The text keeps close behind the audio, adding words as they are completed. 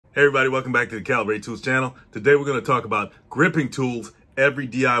Hey everybody, welcome back to the Calibrate Tools channel. Today we're going to talk about gripping tools every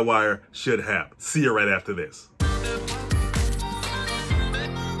DIYer should have. See you right after this.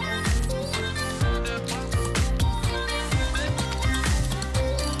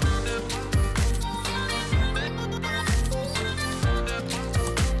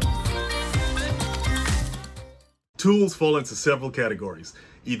 Tools fall into several categories.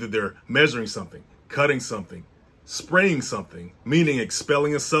 Either they're measuring something, cutting something, spraying something, meaning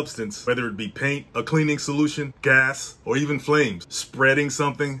expelling a substance, whether it be paint, a cleaning solution, gas, or even flames, spreading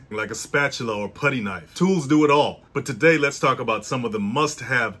something like a spatula or putty knife. Tools do it all. But today, let's talk about some of the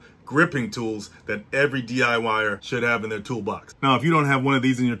must-have gripping tools that every DIYer should have in their toolbox. Now, if you don't have one of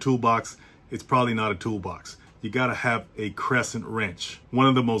these in your toolbox, it's probably not a toolbox. You gotta have a crescent wrench, one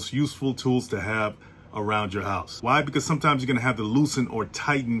of the most useful tools to have around your house. Why? Because sometimes you're going to have to loosen or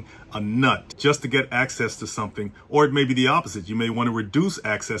tighten a nut just to get access to something, or it may be the opposite. You may want to reduce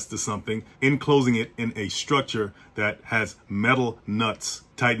access to something, enclosing it in a structure that has metal nuts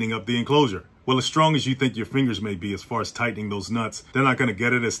tightening up the enclosure. Well, as strong as you think your fingers may be as far as tightening those nuts, they're not going to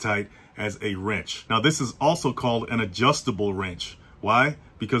get it as tight as a wrench. Now, this is also called an adjustable wrench. Why?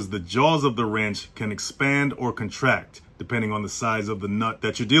 Because the jaws of the wrench can expand or contract depending on the size of the nut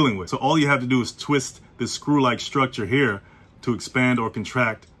that you're dealing with. So all you have to do is twist this screw-like structure here to expand or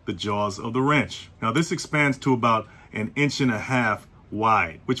contract the jaws of the wrench. Now this expands to about 1.5 inches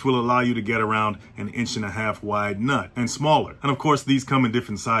wide, which will allow you to get around 1.5 inches wide nut and smaller. And of course, these come in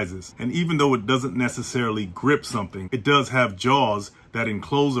different sizes. And even though it doesn't necessarily grip something, it does have jaws that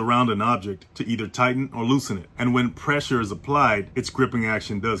enclose around an object to either tighten or loosen it. And when pressure is applied, its gripping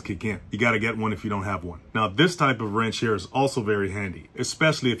action does kick in. You got to get one if you don't have one. Now, this type of wrench here is also very handy,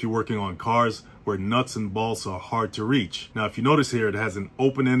 especially if you're working on cars where nuts and bolts are hard to reach. Now, if you notice here, it has an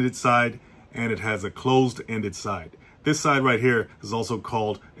open-ended side and it has a closed-ended side. This side right here is also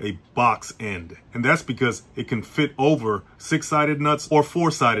called a box end. And that's because it can fit over 6-sided nuts or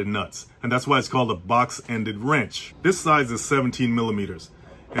 4-sided nuts. And that's why it's called a box-ended wrench. This size is 17 millimeters.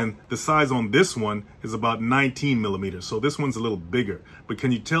 And the size on this one is about 19 millimeters. So this one's a little bigger. But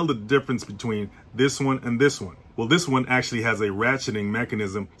can you tell the difference between this one and this one? Well, this one actually has a ratcheting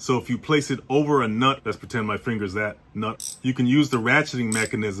mechanism. So if you place it over a nut, let's pretend my finger's that nut, you can use the ratcheting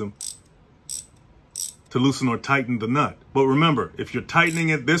mechanism to loosen or tighten the nut. But remember, if you're tightening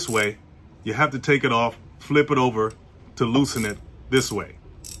it this way, you have to take it off, flip it over to loosen it this way.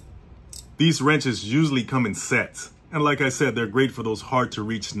 These wrenches usually come in sets. And like I said, they're great for those hard to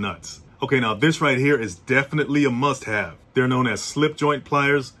reach nuts. Okay, now this right here is definitely a must-have. They're known as slip joint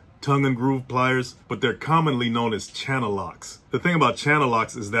pliers, tongue and groove pliers, but they're commonly known as channel locks. The thing about channel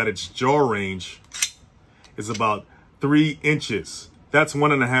locks is that its jaw range is about 3 inches. That's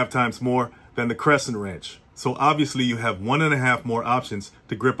 1.5 times more than the crescent wrench. So obviously you have 1.5 more options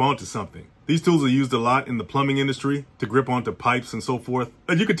to grip onto something. These tools are used a lot in the plumbing industry to grip onto pipes and so forth.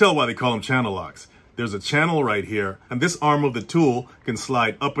 And you can tell why they call them channel locks. There's a channel right here, and this arm of the tool can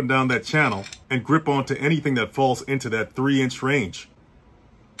slide up and down that channel and grip onto anything that falls into that 3-inch range.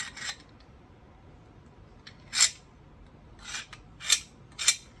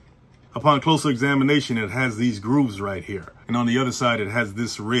 Upon closer examination, it has these grooves right here. And on the other side, it has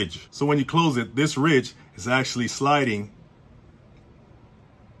this ridge. So when you close it, this ridge is actually sliding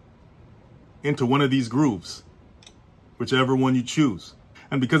into one of these grooves, whichever one you choose.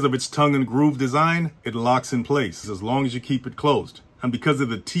 And because of its tongue and groove design, it locks in place as long as you keep it closed. And because of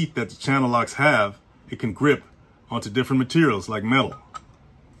the teeth that the channel locks have, it can grip onto different materials like metal.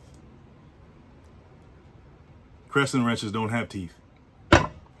 Crescent wrenches don't have teeth.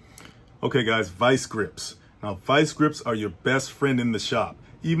 Okay guys, vice grips. Now vice grips are your best friend in the shop.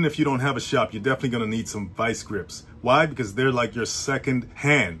 Even if you don't have a shop, you're definitely gonna need some vice grips. Why? Because they're like your second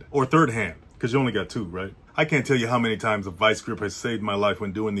hand or third hand, because you only got 2, right? I can't tell you how many times a vice grip has saved my life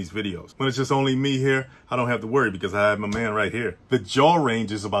when doing these videos. When it's just only me here, I don't have to worry because I have my man right here. The jaw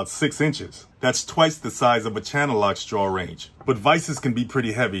range is about 6 inches. That's twice the size of a channel lock's jaw range. But vices can be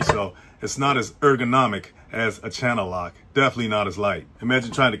pretty heavy, so it's not as ergonomic as a channel lock. Definitely not as light.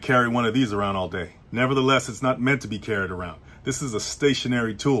 Imagine trying to carry one of these around all day. Nevertheless, it's not meant to be carried around. This is a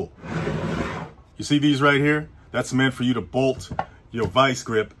stationary tool. You see these right here? That's meant for you to bolt your vice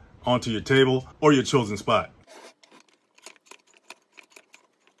grip onto your table or your chosen spot.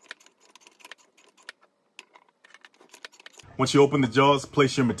 Once you open the jaws,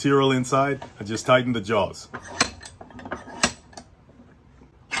 place your material inside and just tighten the jaws.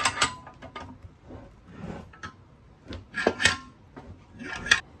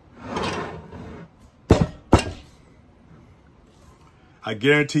 I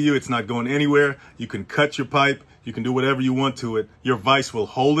guarantee you it's not going anywhere. You can cut your pipe, You can do whatever you want to it. Your vise will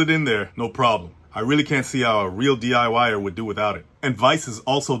hold it in there, no problem. I really can't see how a real DIYer would do without it. And vices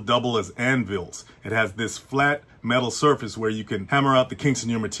also double as anvils. It has this flat metal surface where you can hammer out the kinks in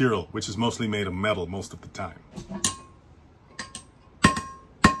your material, which is mostly made of metal most of the time.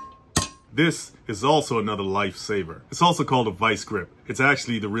 This is also another lifesaver. It's also called a vice grip. It's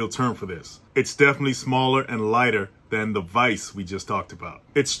actually the real term for this. It's definitely smaller and lighter than the vise we just talked about.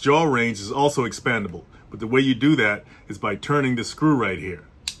 Its jaw range is also expandable, but the way you do that is by turning the screw right here.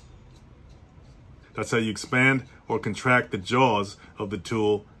 That's how you expand or contract the jaws of the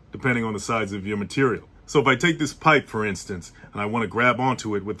tool depending on the size of your material. So if I take this pipe, for instance, and I want to grab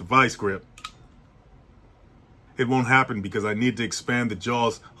onto it with the vice grip, it won't happen because I need to expand the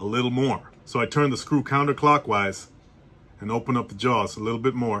jaws a little more. So I turn the screw counterclockwise and open up the jaws a little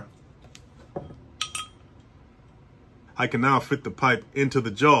bit more. I can now fit the pipe into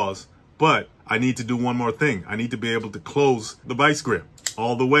the jaws, but I need to do one more thing. I need to be able to close the vice grip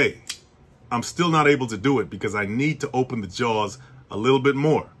all the way. I'm still not able to do it because I need to open the jaws a little bit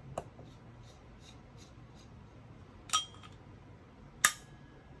more.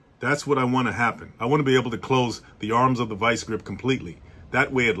 That's what I want to happen. I want to be able to close the arms of the vice grip completely.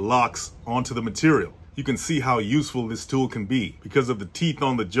 That way it locks onto the material. You can see how useful this tool can be. Because of the teeth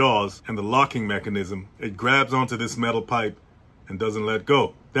on the jaws and the locking mechanism, it grabs onto this metal pipe and doesn't let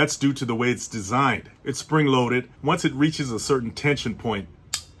go. That's due to the way it's designed. It's spring-loaded. Once it reaches a certain tension point,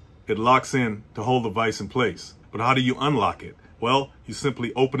 it locks in to hold the vise in place. But how do you unlock it? Well, you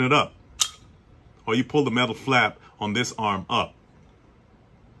simply open it up, or you pull the metal flap on this arm up.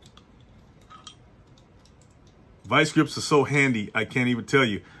 Vice grips are so handy, I can't even tell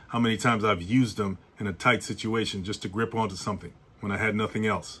you how many times I've used them in a tight situation just to grip onto something when I had nothing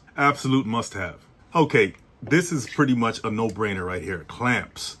else. Absolute must-have. Okay, this is pretty much a no-brainer right here.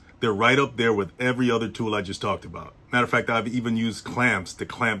 Clamps. They're right up there with every other tool I just talked about. Matter of fact, I've even used clamps to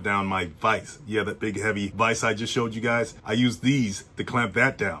clamp down my vise. Yeah, that big heavy vise I just showed you guys. I used these to clamp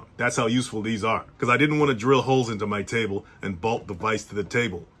that down. That's how useful these are. Because I didn't want to drill holes into my table and bolt the vise to the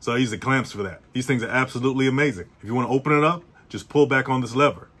table. So I used the clamps for that. These things are absolutely amazing. If you want to open it up, just pull back on this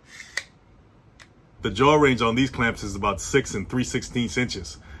lever. The jaw range on these clamps is about 6 3/16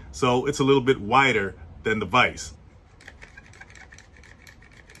 inches. So it's a little bit wider than the vise.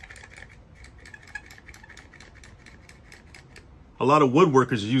 A lot of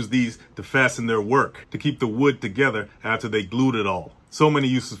woodworkers use these to fasten their work, to keep the wood together after they glued it all. So many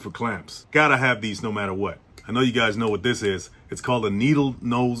uses for clamps. Gotta have these no matter what. I know you guys know what this is. It's called a needle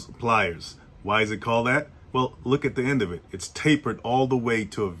nose pliers. Why is it called that? Well, look at the end of it. It's tapered all the way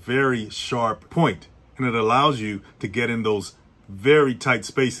to a very sharp point, and it allows you to get in those very tight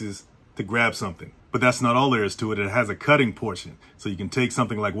spaces to grab something. But that's not all there is to it. It has a cutting portion. So you can take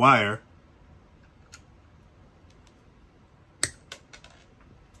something like wire,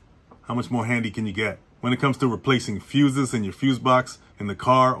 how much more handy can you get? When it comes to replacing fuses in your fuse box, in the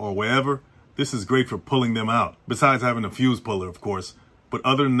car, or wherever, this is great for pulling them out. Besides having a fuse puller, of course. But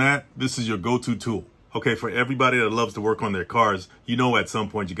other than that, this is your go-to tool. Okay, for everybody that loves to work on their cars, you know at some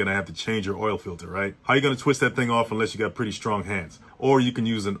point you're gonna have to change your oil filter, right? How are you gonna twist that thing off unless you got pretty strong hands? Or you can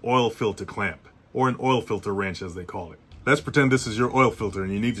use an oil filter clamp, or an oil filter wrench as they call it. Let's pretend this is your oil filter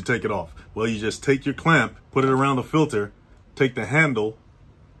and you need to take it off. Well, you just take your clamp, put it around the filter, take the handle,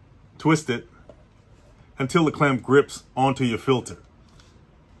 twist it until the clamp grips onto your filter.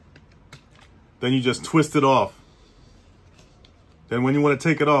 Then you just twist it off. Then when you want to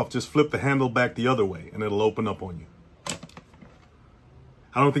take it off, just flip the handle back the other way and it'll open up on you.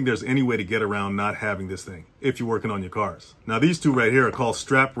 I don't think there's any way to get around not having this thing if you're working on your cars. Now these two right here are called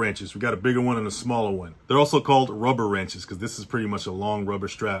strap wrenches. We got a bigger one and a smaller one. They're also called rubber wrenches because this is pretty much a long rubber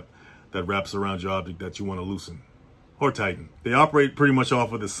strap that wraps around your object that you want to loosen or tighten. They operate pretty much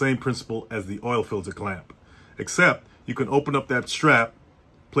off of the same principle as the oil filter clamp, except you can open up that strap,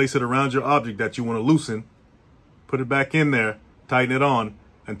 place it around your object that you want to loosen, put it back in there, tighten it on,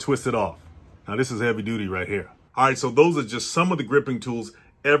 and twist it off. Now this is heavy duty right here. All right, so those are just some of the gripping tools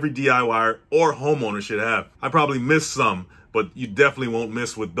every DIYer or homeowner should have. I probably missed some, but you definitely won't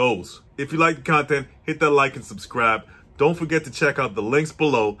miss with those. If you like the content, hit that like and subscribe. Don't forget to check out the links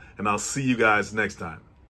below, and I'll see you guys next time.